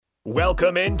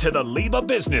Welcome into the Liba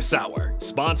Business Hour,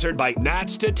 sponsored by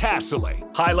Nats to Tassili,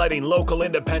 highlighting local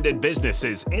independent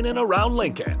businesses in and around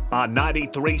Lincoln on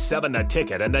 93.7 The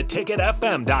Ticket and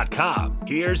theticketfm.com.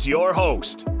 Here's your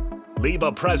host,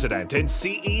 Liba President and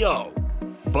CEO,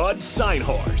 Bud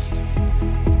Seinhorst.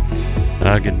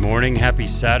 Good morning. Happy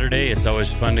Saturday. It's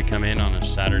always fun to come in on a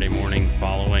Saturday morning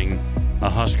following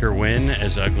a Husker win,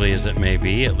 as ugly as it may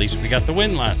be. At least we got the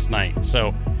win last night.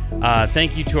 So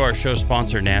thank you to our show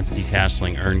sponsor, Nats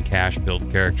Detasseling. Earn cash,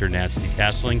 build character, Nats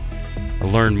Detasseling.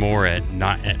 Learn more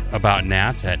about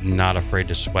Nats at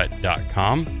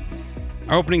notafraidtosweat.com.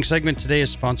 Our opening segment today is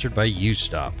sponsored by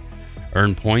U-Stop.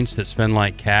 Earn points that spend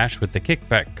like cash with the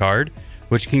kickback card,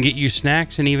 which can get you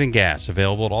snacks and even gas.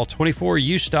 Available at all 24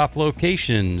 U-Stop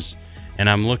locations. And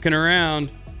I'm looking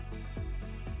around.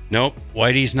 Nope,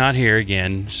 Whitey's not here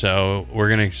again, so we're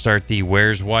going to start the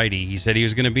Where's Whitey? He said he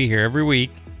was going to be here every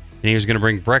week, and he was going to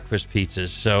bring breakfast pizzas.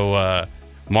 So,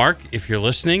 Mark, if you're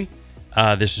listening,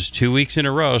 this is 2 weeks in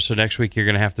a row, so next week you're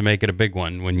going to have to make it a big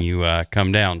one when you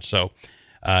come down. So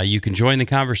you can join the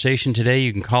conversation today.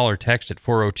 You can call or text at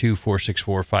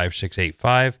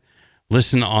 402-464-5685.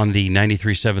 Listen on the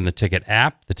 93.7 The Ticket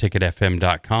app,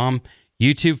 theticketfm.com,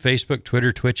 YouTube, Facebook,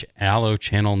 Twitter, Twitch, Allo,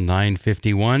 Channel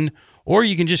 951. Or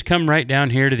you can just come right down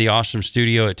here to the awesome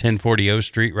studio at 1040 O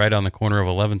Street, right on the corner of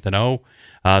 11th and O.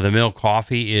 The Mill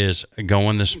Coffee is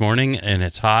going this morning, and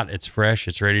it's hot, it's fresh,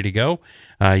 it's ready to go.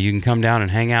 You can come down and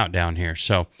hang out down here.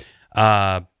 So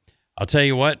I'll tell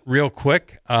you what, real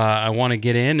quick, I want to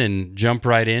get in and jump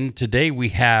right in. Today we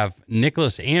have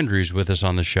Nicholas Andrews with us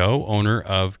on the show, owner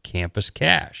of Campus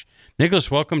Cash. Nicholas,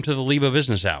 welcome to the Liba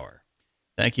Business Hour.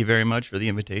 Thank you very much for the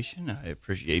invitation. I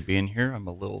appreciate being here. I'm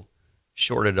a little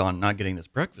shorted on not getting this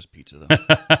breakfast pizza,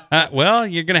 though. Well,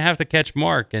 you're going to have to catch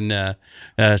Mark and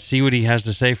see what he has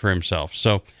to say for himself.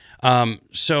 So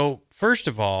first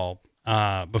of all,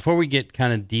 before we get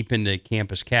kind of deep into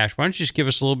Campus Cash, why don't you just give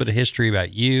us a little bit of history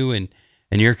about you and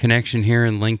your connection here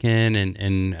in Lincoln,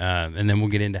 and then we'll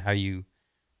get into how you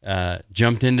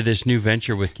jumped into this new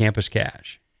venture with Campus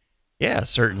Cash. Yeah,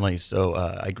 certainly. So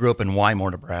I grew up in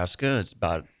Wymore, Nebraska. It's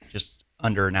about just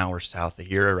under an hour south of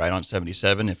here, right on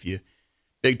 77. If you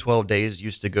Big 12 days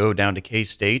used to go down to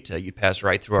K-State. You'd pass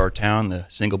right through our town, the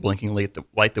single blinking light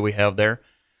that we have there.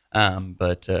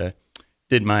 But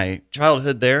did my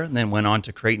childhood there, and then went on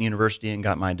to Creighton University and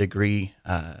got my degree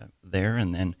there,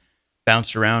 and then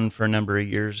bounced around for a number of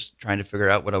years trying to figure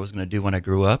out what I was going to do when I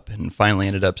grew up, and finally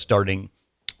ended up starting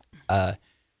a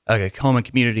home and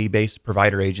community-based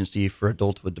provider agency for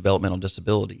adults with developmental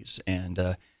disabilities. And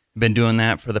I've been doing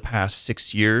that for the past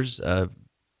 6 years.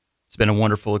 It's been a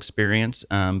wonderful experience,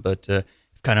 but I've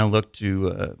kind of looked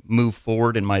to move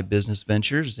forward in my business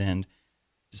ventures and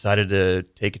decided to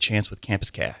take a chance with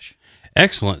Campus Cash.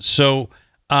 Excellent. So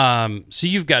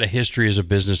you've got a history as a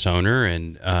business owner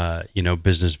and,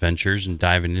 business ventures and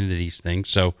diving into these things.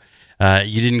 So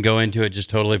you didn't go into it just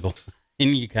totally blind.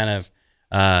 You kind of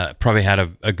probably had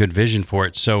a good vision for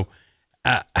it. So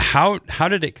how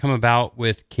did it come about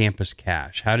with Campus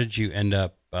Cash? How did you end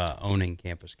up owning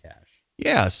Campus Cash?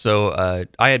 Yeah, so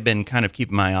I had been kind of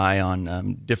keeping my eye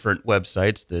on different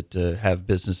websites that have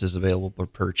businesses available for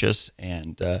purchase,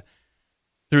 and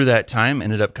through that time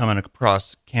ended up coming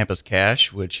across Campus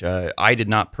Cash, which I did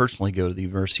not personally go to the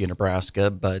University of Nebraska,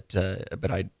 but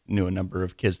I knew a number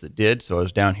of kids that did, so I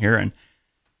was down here and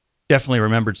definitely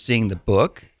remembered seeing the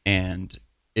book, and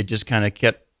it just kind of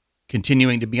kept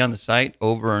continuing to be on the site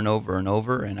over and over and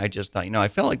over, and I just thought, I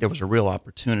felt like there was a real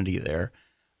opportunity there.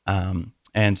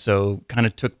 And so kind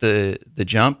of took the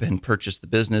jump and purchased the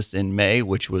business in May,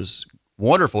 which was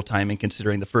wonderful timing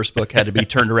considering the first book had to be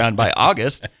turned around by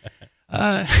August.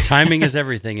 Timing is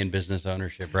everything in business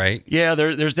ownership, right? Yeah,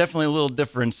 there's definitely a little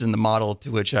difference in the model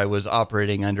to which I was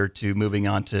operating under to moving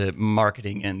on to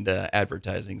marketing and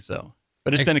advertising.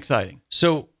 But it's been exciting.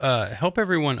 So help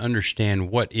everyone understand,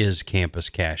 what is Campus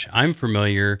Cash? I'm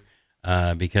familiar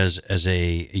because as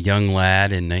a young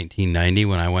lad in 1990,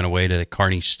 when I went away to the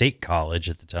Kearney State College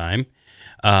at the time,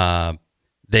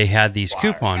 they had these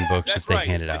coupon books that they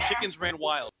handed out. The chickens ran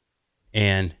wild.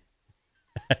 And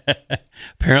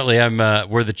apparently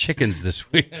we're the chickens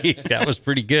this week. That was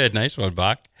pretty good. Nice one,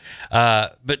 Bach.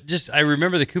 But I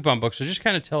remember the coupon book. So just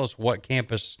kind of tell us what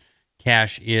Campus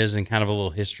Cash is and kind of a little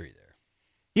history there.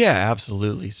 Yeah,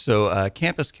 absolutely. So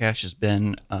Campus Cash has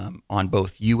been on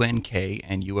both UNK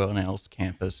and UNL's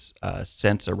campus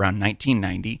since around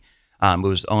 1990. It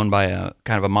was owned by a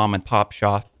kind of a mom and pop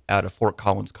shop out of Fort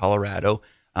Collins, Colorado.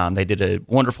 They did a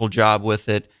wonderful job with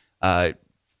it.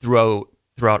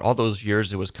 Throughout all those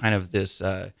years, it was kind of this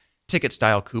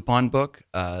ticket-style coupon book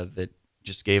that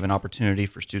just gave an opportunity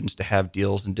for students to have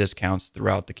deals and discounts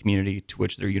throughout the community to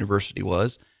which their university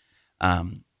was.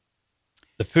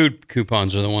 The food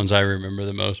coupons are the ones I remember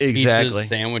the most. Exactly. Pizzas,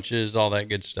 sandwiches, all that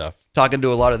good stuff. Talking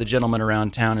to a lot of the gentlemen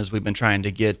around town as we've been trying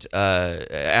to get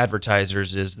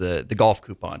advertisers, is the golf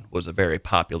coupon was a very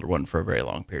popular one for a very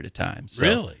long period of time. So,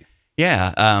 really?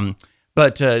 Yeah.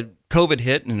 But COVID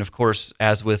hit, and of course,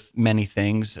 as with many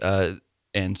things,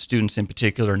 and students in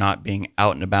particular not being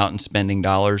out and about and spending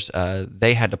dollars,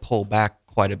 they had to pull back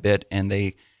quite a bit, and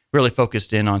they really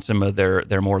focused in on some of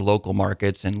their more local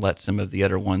markets and let some of the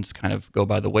other ones kind of go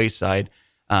by the wayside.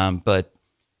 But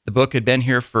the book had been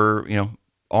here for,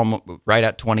 almost right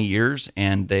at 20 years,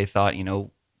 and they thought,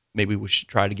 maybe we should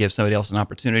try to give somebody else an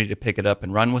opportunity to pick it up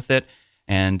and run with it.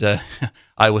 And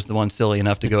I was the one silly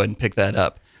enough to go ahead and pick that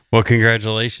up. Well,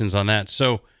 congratulations on that.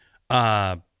 So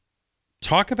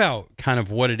talk about kind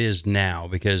of what it is now,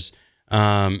 because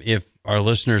if our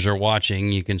listeners are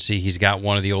watching, you can see he's got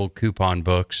one of the old coupon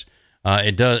books.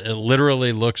 It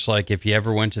literally looks like if you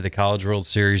ever went to the College World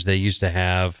Series, they used to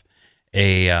have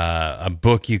a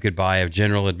book you could buy of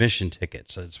general admission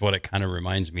tickets. That's what it kind of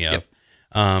reminds me of.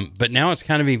 Yep. But now it's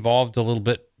kind of evolved a little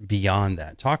bit beyond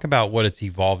that. Talk about what it's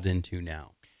evolved into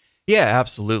now. Yeah,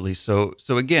 absolutely. So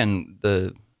again,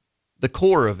 the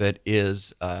core of it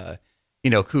is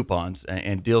coupons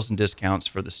and deals and discounts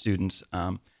for the students.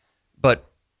 But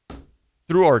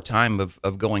through our time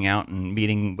of going out and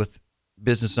meeting with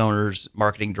business owners,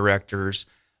 marketing directors,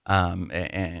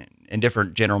 and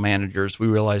different general managers, we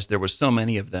realized there was so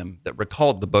many of them that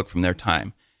recalled the book from their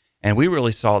time. And we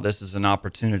really saw this as an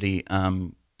opportunity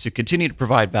to continue to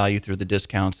provide value through the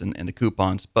discounts and the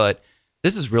coupons. But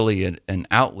this is really an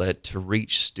outlet to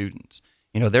reach students.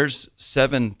 There's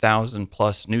 7,000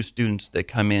 plus new students that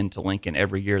come into Lincoln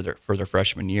every year for their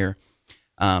freshman year.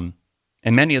 And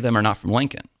many of them are not from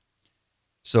Lincoln.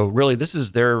 So really, this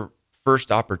is their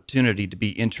first opportunity to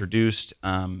be introduced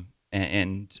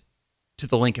and to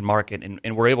the Lincoln market,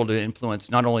 and we're able to influence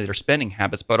not only their spending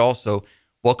habits, but also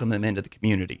welcome them into the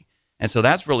community. And so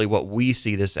that's really what we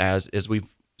see this as, is we've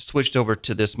switched over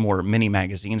to this more mini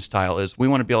magazine style, is we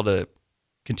want to be able to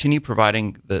continue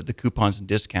providing the coupons and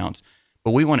discounts,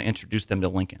 but we want to introduce them to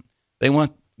Lincoln. We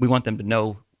want them to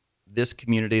know this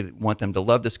community, we want them to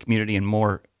love this community, and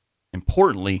more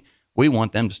importantly, we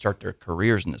want them to start their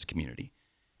careers in this community.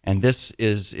 And this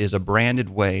is a branded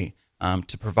way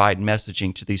to provide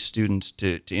messaging to these students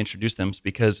to introduce them,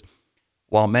 because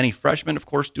while many freshmen, of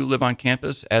course, do live on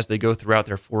campus, as they go throughout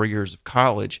their 4 years of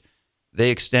college, they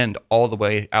extend all the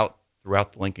way out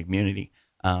throughout the Lincoln community.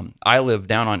 I live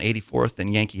down on 84th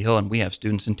and Yankee Hill, and we have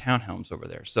students in townhomes over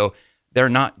there. So they're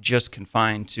not just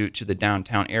confined to the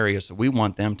downtown area. So we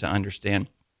want them to understand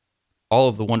all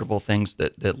of the wonderful things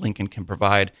that Lincoln can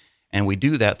provide. And we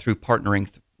do that through partnering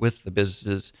with the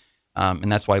businesses.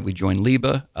 And that's why we joined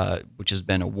LIBA, which has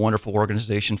been a wonderful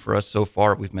organization for us so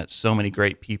far. We've met so many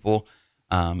great people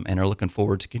and are looking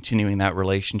forward to continuing that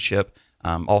relationship.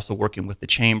 Also working with the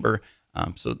chamber.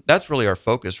 So that's really our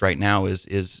focus right now,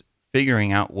 is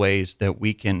figuring out ways that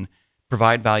we can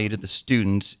provide value to the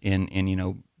students in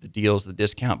the deals, the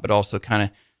discount, but also kind of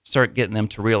start getting them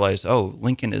to realize,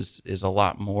 Lincoln is a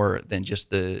lot more than just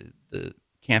the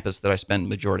campus that I spend the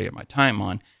majority of my time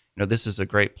on. This is a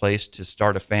great place to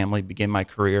start a family, begin my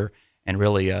career, and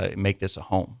really make this a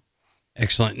home.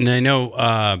 Excellent. And I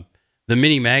know the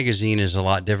mini magazine is a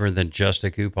lot different than just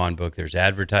a coupon book. There's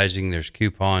advertising, there's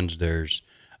coupons, there's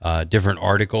different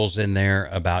articles in there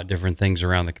about different things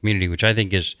around the community, which I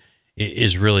think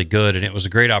is really good. And it was a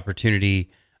great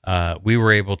opportunity. We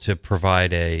were able to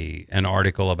provide an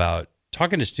article about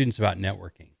talking to students about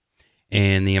networking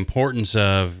and the importance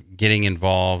of getting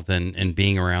involved and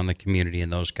being around the community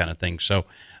and those kind of things. So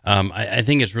I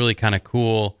think it's really kind of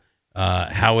cool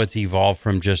how it's evolved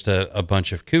from just a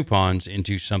bunch of coupons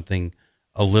into something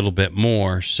a little bit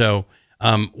more. So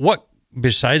what,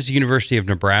 besides the University of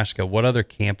Nebraska, what other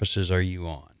campuses are you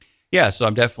on? Yeah, so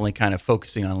I'm definitely kind of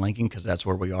focusing on Lincoln because that's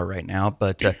where we are right now.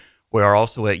 But we are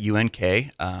also at UNK,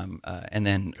 and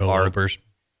then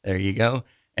there you go.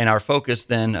 And our focus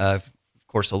then, of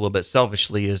course, a little bit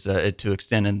selfishly, is to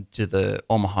extend into the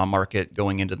Omaha market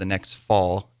going into the next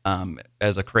fall.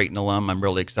 As a Creighton alum, I'm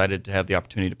really excited to have the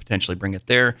opportunity to potentially bring it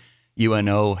there.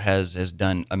 UNO has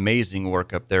done amazing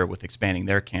work up there with expanding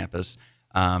their campus.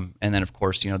 And then, of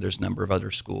course, there's a number of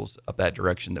other schools up that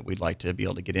direction that we'd like to be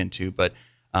able to get into. But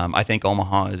I think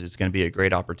Omaha is going to be a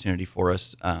great opportunity for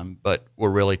us. But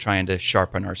we're really trying to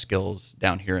sharpen our skills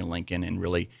down here in Lincoln and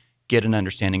really get an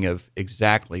understanding of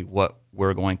exactly what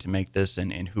we're going to make this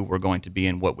and who we're going to be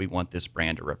and what we want this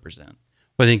brand to represent.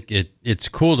 Well, I think it's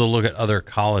cool to look at other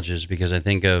colleges because I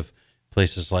think of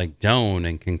places like Doane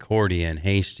and Concordia and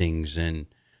Hastings and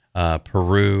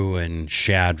Peru and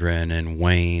Chadron and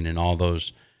Wayne and all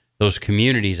those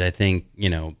communities. I think,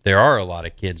 there are a lot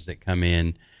of kids that come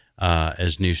in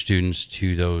as new students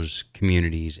to those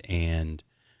communities, and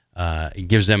it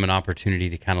gives them an opportunity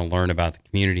to kind of learn about the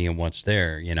community and what's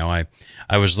there.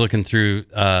 I was looking through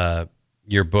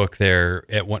your book there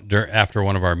after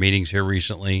one of our meetings here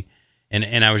recently,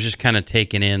 and I was just kind of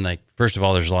taking in, like, first of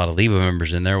all, there's a lot of LIBA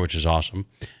members in there, which is awesome.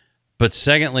 But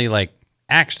secondly, like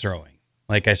axe throwing.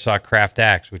 Like I saw Craft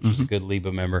Axe, which is a good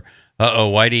LIBA member.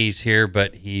 Whitey's here,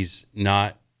 but he's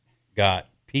not got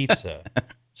pizza.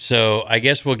 So I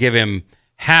guess we'll give him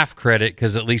half credit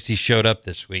because at least he showed up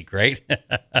this week, right?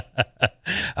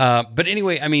 But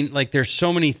anyway, I mean, like, there's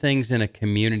so many things in a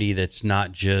community that's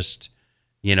not just,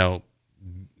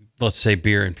 let's say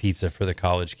beer and pizza for the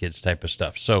college kids type of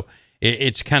stuff. So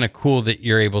it's kind of cool that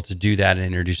you're able to do that and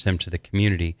introduce them to the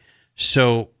community.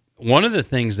 So one of the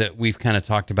things that we've kind of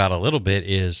talked about a little bit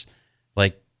is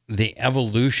like the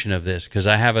evolution of this, because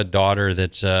I have a daughter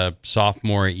that's a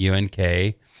sophomore at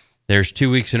UNK. There's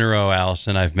 2 weeks in a row,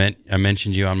 Allison, I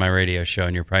mentioned you on my radio show,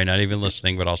 and you're probably not even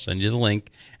listening, but I'll send you the link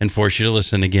and force you to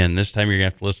listen again. This time you're going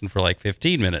to have to listen for like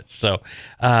 15 minutes. So,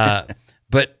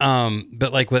 but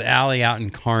like with Allie out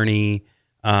in Kearney,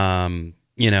 I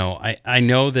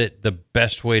know that the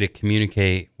best way to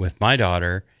communicate with my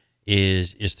daughter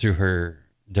is through her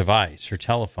device, her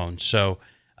telephone. So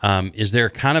is there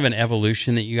kind of an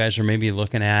evolution that you guys are maybe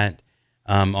looking at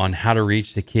on how to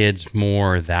reach the kids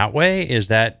more that way? Is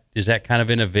that kind of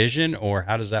in a vision, or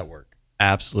how does that work?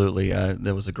 Absolutely.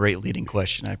 That was a great leading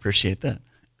question. I appreciate that.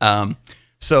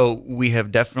 So we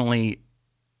have definitely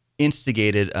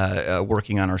instigated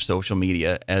working on our social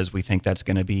media, as we think that's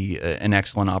going to be an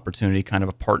excellent opportunity, kind of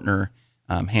a partner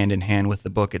hand in hand with the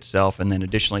book itself. And then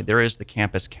additionally, there is the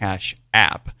Campus Cash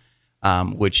app,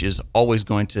 which is always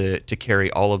going to carry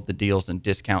all of the deals and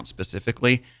discounts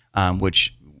specifically,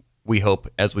 which we hope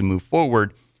as we move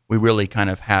forward, we really kind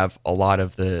of have a lot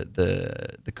of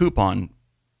the coupon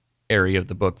area of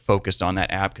the book focused on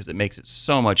that app, because it makes it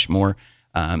so much more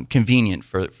convenient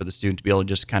for the student to be able to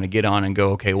just kind of get on and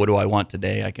go, okay, what do I want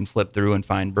today? I can flip through and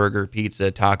find burger,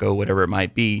 pizza, taco, whatever it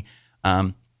might be.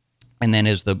 And then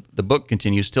as the book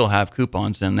continues, still have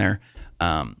coupons in there.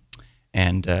 But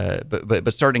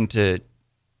starting to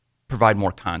provide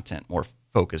more content, more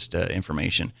focused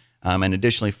information. And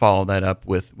additionally follow that up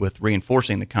with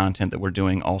reinforcing the content that we're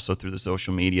doing also through the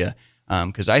social media.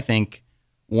 Because I think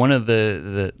one of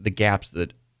the gaps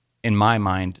that, in my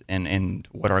mind, and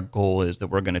what our goal is that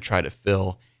we're going to try to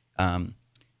fill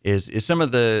is some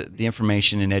of the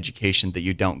information and education that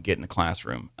you don't get in the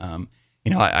classroom.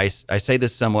 I say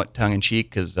this somewhat tongue in cheek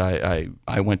because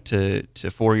I went to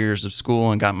 4 years of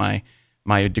school and got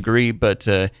my degree, but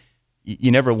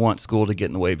you never want school to get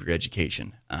in the way of your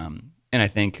education. And I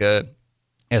think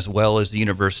as well as the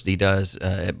university does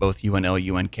at both UNL,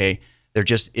 UNK, there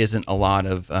just isn't a lot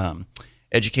of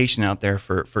education out there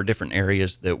for different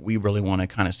areas that we really want to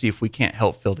kind of see if we can't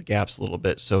help fill the gaps a little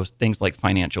bit. So things like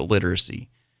financial literacy,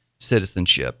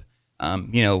 citizenship,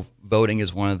 voting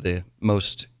is one of the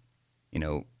most,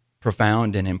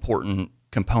 profound and important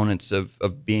components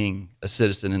of being a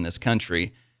citizen in this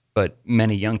country. But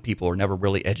many young people are never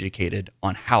really educated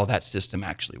on how that system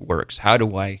actually works. How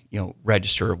do I,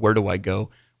 register? Where do I go?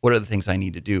 What are the things I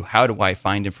need to do? How do I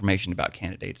find information about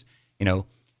candidates?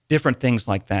 Different things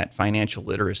like that. Financial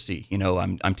literacy.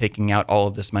 I'm taking out all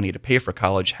of this money to pay for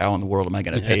college. How in the world am I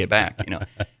going to pay it back?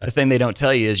 The thing they don't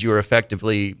tell you is you're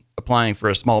effectively applying for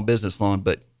a small business loan,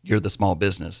 but you're the small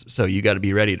business, so you got to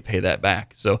be ready to pay that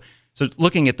back. So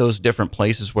looking at those different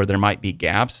places where there might be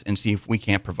gaps and see if we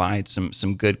can't provide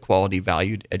some good quality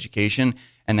valued education.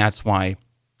 And that's why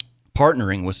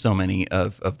partnering with so many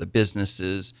of the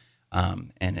businesses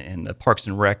and the Parks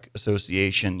and Rec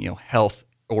Association, health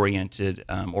oriented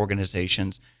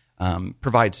organizations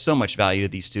provide so much value to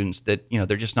these students that,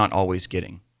 they're just not always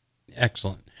getting.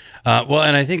 Excellent. Well,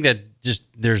 and I think that just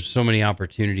there's so many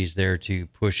opportunities there to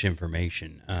push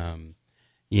information.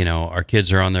 Our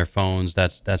kids are on their phones.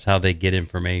 That's how they get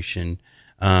information.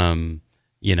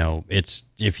 It's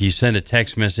if you send a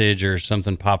text message or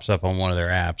something pops up on one of their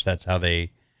apps, that's how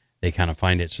they kind of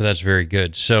find it. So that's very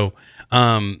good. So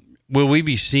will we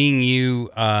be seeing you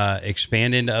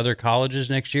expand into other colleges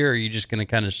next year, or are you just going to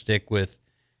kind of stick with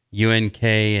UNK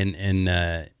and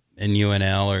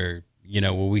UNL, or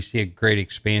will we see a great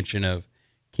expansion of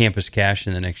Campus Cash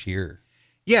in the next year?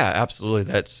 Yeah, absolutely.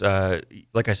 That's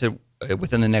like I said.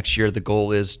 Within the next year, the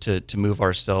goal is to move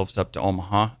ourselves up to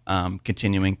Omaha,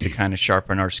 continuing to kind of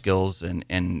sharpen our skills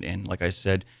and like I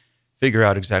said, figure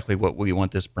out exactly what we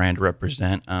want this brand to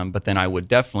represent. But then I would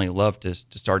definitely love to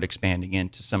start expanding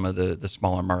into some of the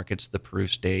smaller markets, the Peru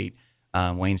State,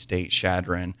 Wayne State,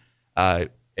 Chadron. I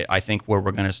think where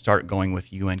we're going to start going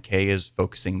with UNK is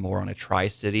focusing more on a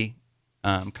tri-city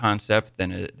concept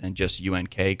than just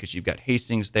UNK, because you've got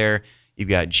Hastings there, you've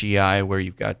got GI, where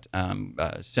you've got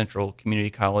Central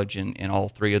Community College in all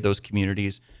three of those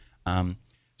communities.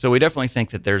 So we definitely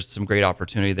think that there's some great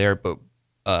opportunity there. But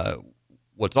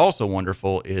what's also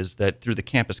wonderful is that through the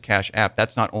Campus Cash app,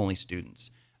 that's not only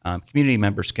students. Community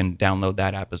members can download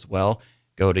that app as well.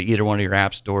 Go to either one of your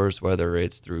app stores, whether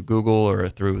it's through Google or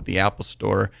through the Apple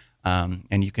Store,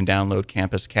 and you can download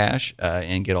Campus Cash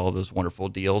and get all of those wonderful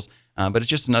deals. But it's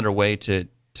just another way to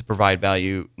provide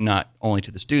value not only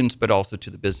to the students, but also to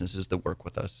the businesses that work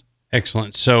with us.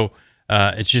 Excellent. So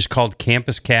it's just called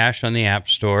Campus Cash on the App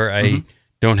Store. I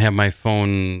don't have my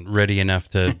phone ready enough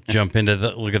to jump into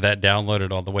look at that, download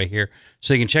it all the way here.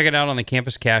 So you can check it out on the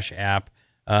Campus Cash app.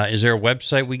 Is there a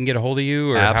website we can get a hold of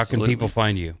you, or Absolutely. how can people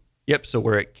find you? Yep. So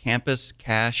we're at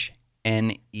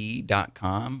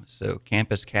campuscashne.com. So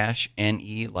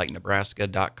campuscashne like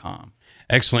Nebraska.com.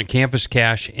 Excellent.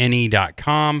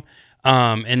 Campuscashne.com.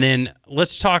 And then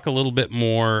let's talk a little bit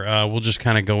more. We'll just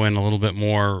kind of go in a little bit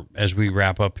more as we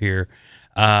wrap up here.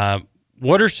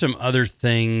 What are some other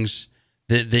things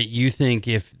that you think,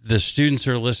 if the students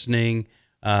are listening,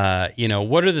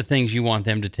 what are the things you want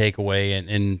them to take away,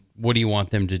 and what do you want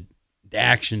them to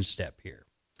action step here?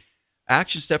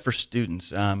 Action step for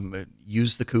students,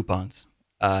 use the coupons.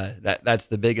 That's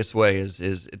the biggest way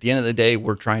is at the end of the day,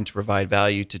 we're trying to provide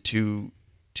value to two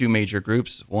major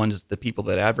groups. One is the people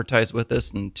that advertise with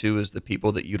us, and two is the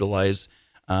people that utilize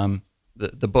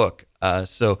the book.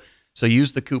 So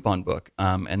use the coupon book.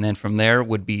 And then from there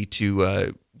would be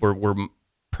to, we're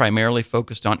primarily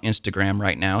focused on Instagram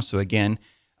right now. So again,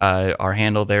 our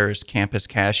handle there is Campus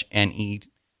Cash NE.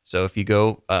 So if you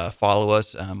go follow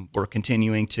us, we're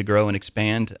continuing to grow and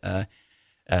expand.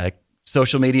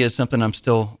 Social media is something I'm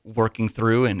still working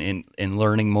through and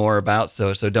learning more about.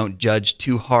 So don't judge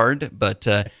too hard. But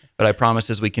I promise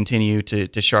as we continue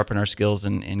to sharpen our skills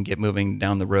and get moving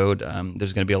down the road,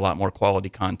 there's going to be a lot more quality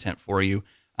content for you.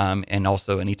 And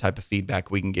also any type of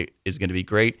feedback we can get is going to be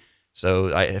great.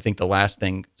 So I think the last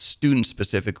thing, student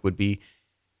specific, would be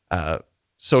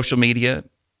social media.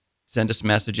 Send us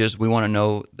messages. We want to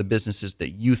know the businesses that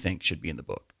you think should be in the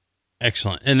book.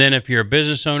 Excellent. And then if you're a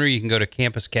business owner, you can go to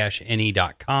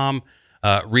campuscashne.com,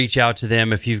 reach out to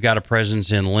them. If you've got a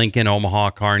presence in Lincoln,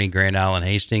 Omaha, Kearney, Grand Island,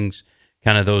 Hastings,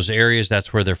 kind of those areas,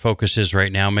 that's where their focus is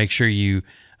right now. Make sure you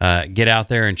get out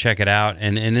there and check it out.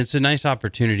 And it's a nice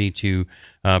opportunity to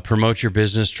promote your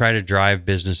business, try to drive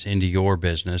business into your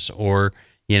business, or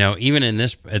even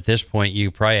at this point,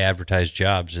 you probably advertise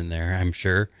jobs in there, I'm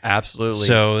sure. Absolutely.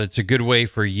 So it's a good way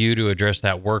for you to address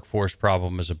that workforce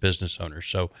problem as a business owner.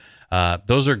 So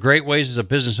those are great ways as a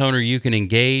business owner you can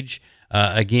engage.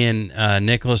 Again,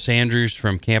 Nicholas Andrews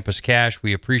from Campus Cash,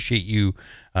 we appreciate you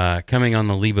coming on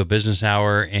the LIBA Business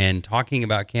Hour and talking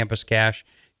about Campus Cash.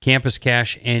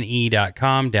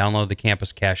 CampusCashNE.com. Download the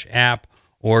Campus Cash app,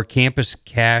 or Campus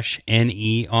Cash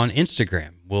NE on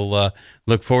Instagram. We'll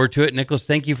look forward to it. Nicholas,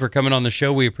 thank you for coming on the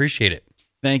show. We appreciate it.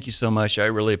 Thank you so much. I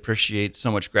really appreciate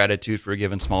so much gratitude for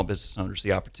giving small business owners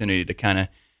the opportunity to kind of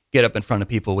get up in front of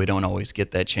people. We don't always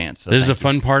get that chance. So this is a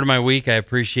fun part of my week. I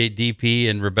appreciate DP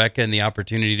and Rebecca and the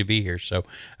opportunity to be here. So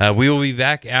we will be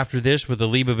back after this with the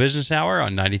LIBA Business Hour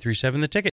on 93.7 The Ticket.